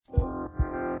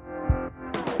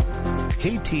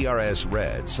KTRS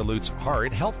Red salutes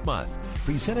Heart Health Month,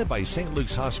 presented by St.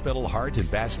 Luke's Hospital Heart and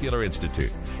Vascular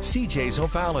Institute, CJ's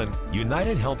O'Fallon,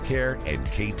 United Healthcare, and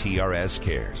KTRS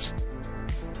Cares.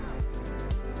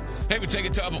 Hey, we take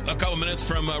a couple minutes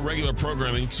from regular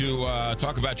programming to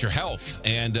talk about your health,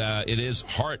 and it is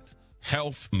Heart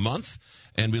Health Month,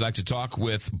 and we'd like to talk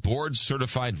with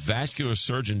board-certified vascular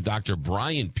surgeon Dr.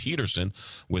 Brian Peterson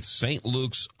with St.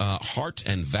 Luke's Heart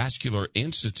and Vascular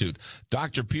Institute.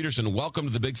 Dr. Peterson, welcome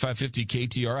to the Big 550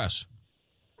 KTRS.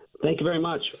 Thank you very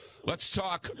much. Let's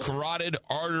talk carotid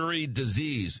artery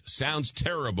disease. Sounds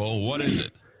terrible. What is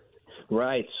it?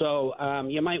 Right. So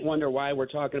you might wonder why we're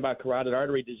talking about carotid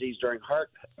artery disease during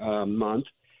Heart Month,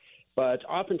 but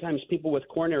oftentimes people with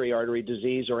coronary artery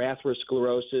disease or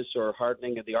atherosclerosis or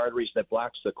hardening of the arteries that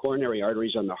blocks the coronary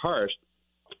arteries on the heart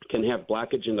can have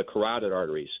blockage in the carotid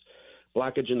arteries.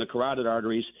 Blockage in the carotid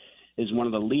arteries is one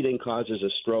of the leading causes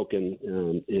of stroke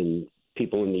in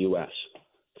people in the U.S.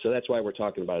 So that's why we're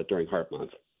talking about it during Heart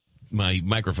Month. My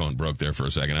microphone broke there for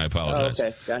a second. I apologize. Oh,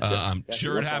 okay. Gotcha. I'm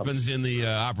sure it happens in the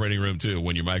operating room, too,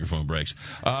 when your microphone breaks.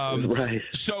 Right.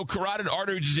 So carotid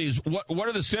artery disease, what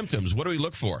are the symptoms? What do we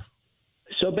look for?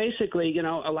 So basically,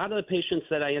 a lot of the patients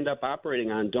that I end up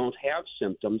operating on don't have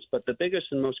symptoms, but the biggest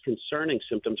and most concerning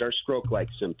symptoms are stroke-like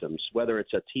symptoms, whether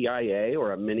it's a TIA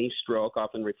or a mini stroke,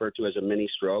 often referred to as a mini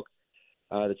stroke,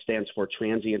 that stands for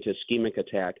transient ischemic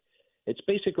attack. It's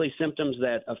basically symptoms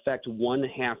that affect one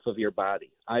half of your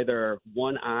body. Either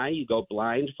one eye, you go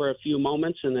blind for a few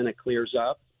moments and then it clears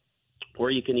up,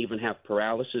 or you can even have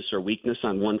paralysis or weakness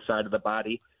on one side of the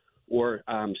body, or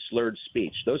slurred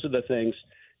speech. Those are the things,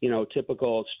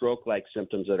 typical stroke-like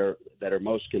symptoms that are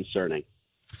most concerning.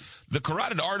 The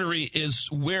carotid artery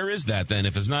where is that then?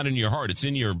 If it's not in your heart, it's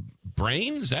in your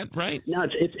brain? Is that right? No,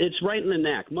 it's right in the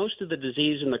neck. Most of the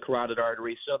disease in the carotid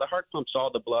artery, so the heart pumps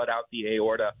all the blood out the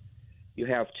aorta. You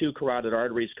have two carotid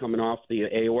arteries coming off the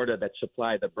aorta that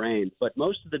supply the brain. But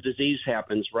most of the disease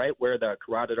happens right where the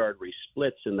carotid artery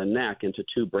splits in the neck into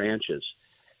two branches.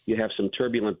 You have some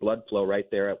turbulent blood flow right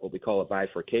there at what we call a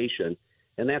bifurcation.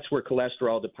 And that's where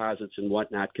cholesterol deposits and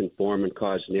whatnot can form and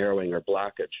cause narrowing or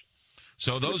blockage.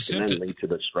 So those symptoms lead to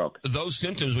the stroke. Those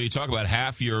symptoms, when you talk about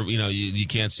half your, you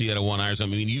can't see out of one eye or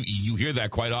something. I mean, you hear that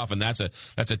quite often. That's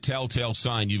a telltale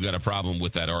sign you've got a problem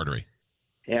with that artery.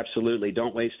 Absolutely.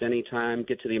 Don't waste any time.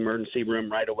 Get to the emergency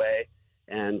room right away,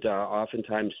 and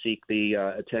oftentimes seek the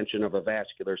attention of a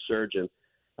vascular surgeon.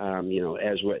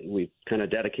 As we've kind of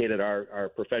dedicated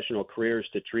our professional careers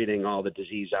to treating all the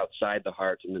disease outside the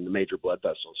heart and in the major blood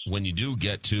vessels. When you do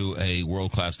get to a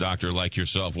world-class doctor like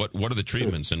yourself, what are the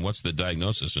treatments and what's the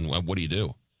diagnosis and what do you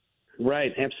do?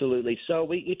 Right, absolutely. So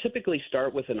we typically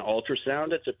start with an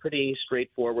ultrasound. It's a pretty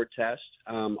straightforward test.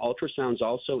 Ultrasound's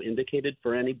also indicated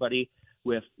for anybody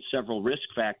with several risk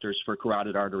factors for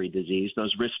carotid artery disease,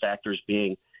 those risk factors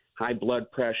being high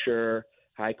blood pressure,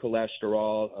 high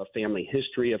cholesterol, a family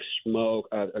history of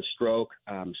stroke,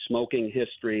 smoking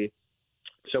history.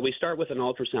 So we start with an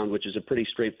ultrasound, which is a pretty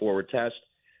straightforward test.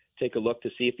 Take a look to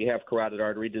see if you have carotid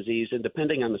artery disease, and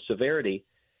depending on the severity,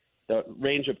 the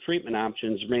range of treatment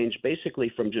options range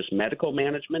basically from just medical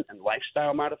management and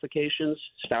lifestyle modifications,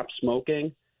 stop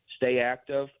smoking, stay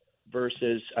active,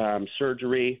 versus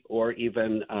surgery or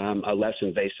even a less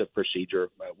invasive procedure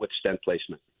with stent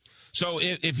placement. So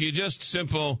if you just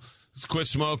quit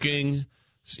smoking,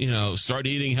 start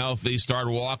eating healthy, start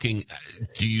walking,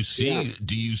 do you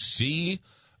see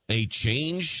a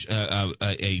change,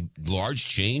 a large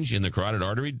change in the carotid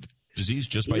artery disease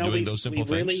just by doing those simple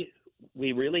things?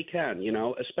 We really can,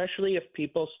 especially if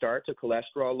people start a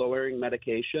cholesterol-lowering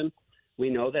medication. We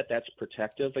know that that's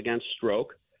protective against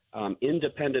stroke.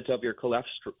 Independent of your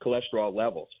cholesterol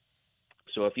levels.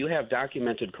 So if you have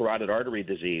documented carotid artery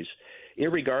disease,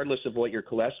 irregardless of what your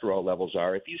cholesterol levels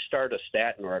are, if you start a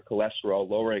statin or a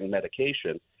cholesterol-lowering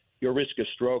medication, your risk of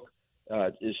stroke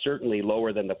is certainly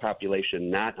lower than the population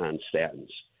not on statins.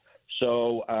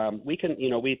 So we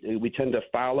tend to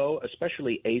follow,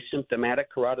 especially asymptomatic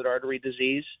carotid artery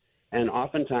disease, and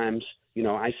oftentimes,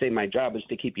 I say my job is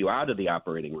to keep you out of the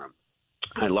operating room.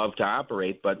 I love to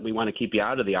operate, but we want to keep you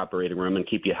out of the operating room and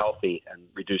keep you healthy and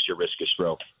reduce your risk of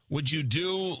stroke. Would you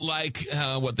do like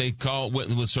what they call with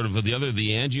sort of the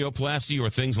angioplasty or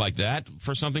things like that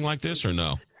for something like this, or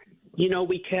no?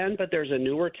 We can, but there's a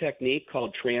newer technique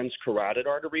called transcarotid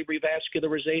artery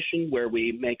revascularization where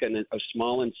we make a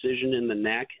small incision in the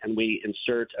neck and we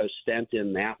insert a stent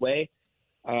in that way.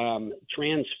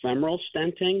 Transfemoral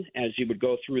stenting, as you would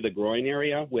go through the groin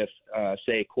area with,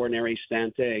 say, coronary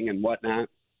stenting and whatnot,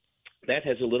 that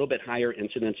has a little bit higher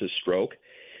incidence of stroke.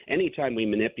 Anytime we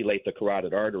manipulate the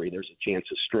carotid artery, there's a chance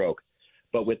of stroke.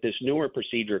 But with this newer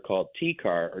procedure called TCAR,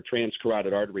 or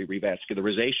transcarotid artery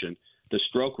revascularization, the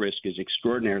stroke risk is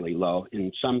extraordinarily low,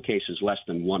 in some cases less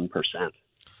than 1%.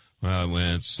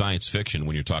 Well, it's science fiction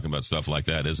when you're talking about stuff like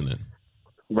that, isn't it?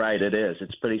 Right, it is.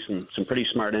 It's some pretty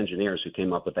smart engineers who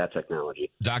came up with that technology.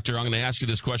 Doctor, I'm going to ask you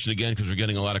this question again because we're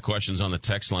getting a lot of questions on the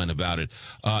text line about it.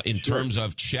 In terms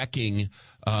of checking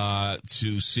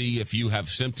to see if you have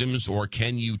symptoms, or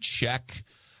can you check?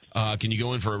 Can you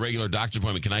go in for a regular doctor's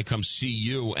appointment? Can I come see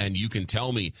you and you can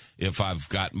tell me if I've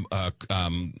got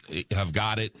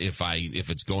it, if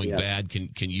it's going bad? Can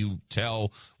you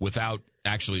tell without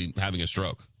actually having a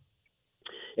stroke?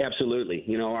 Absolutely.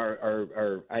 You know,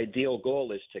 our ideal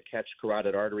goal is to catch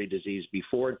carotid artery disease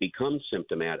before it becomes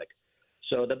symptomatic.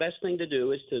 So the best thing to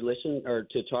do is to listen or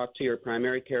to talk to your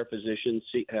primary care physician,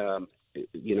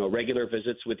 regular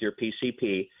visits with your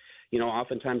PCP. You know,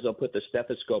 oftentimes they'll put the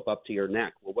stethoscope up to your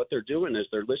neck. Well, what they're doing is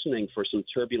they're listening for some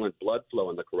turbulent blood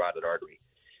flow in the carotid artery.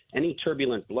 Any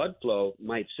turbulent blood flow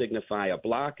might signify a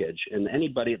blockage, and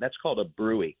that's called a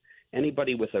bruit.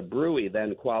 Anybody with a bruit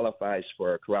then qualifies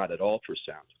for a carotid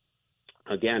ultrasound.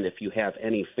 Again, if you have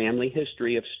any family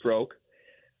history of stroke,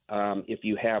 if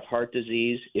you have heart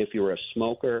disease, if you're a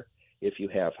smoker, if you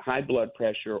have high blood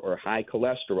pressure or high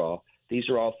cholesterol, these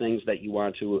are all things that you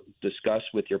want to discuss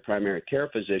with your primary care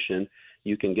physician.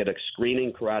 You can get a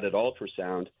screening carotid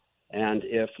ultrasound, and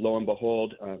if, lo and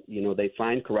behold, they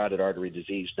find carotid artery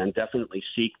disease, then definitely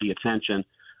seek the attention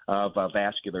of a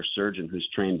vascular surgeon who's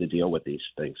trained to deal with these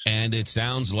things. And it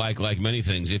sounds like many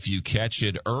things, if you catch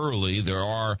it early, there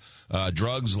are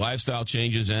drugs, lifestyle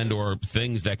changes, and or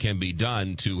things that can be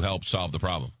done to help solve the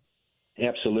problem.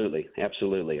 Absolutely.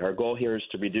 Absolutely. Our goal here is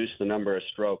to reduce the number of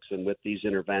strokes, and with these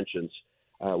interventions,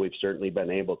 we've certainly been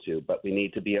able to, but we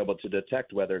need to be able to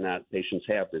detect whether or not patients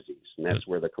have disease, and that's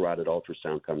where the carotid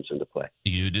ultrasound comes into play.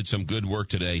 You did some good work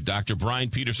today. Dr. Brian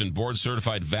Peterson,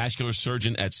 board-certified vascular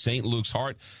surgeon at St. Luke's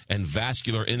Heart and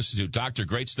Vascular Institute. Doctor,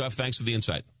 great stuff. Thanks for the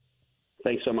insight.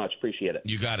 Thanks so much. Appreciate it.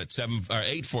 You got it.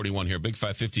 8:41 here, Big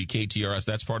 550 KTRS.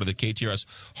 That's part of the KTRS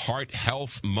Heart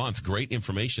Health Month. Great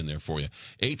information there for you.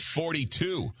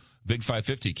 8:42, Big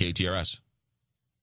 550 KTRS.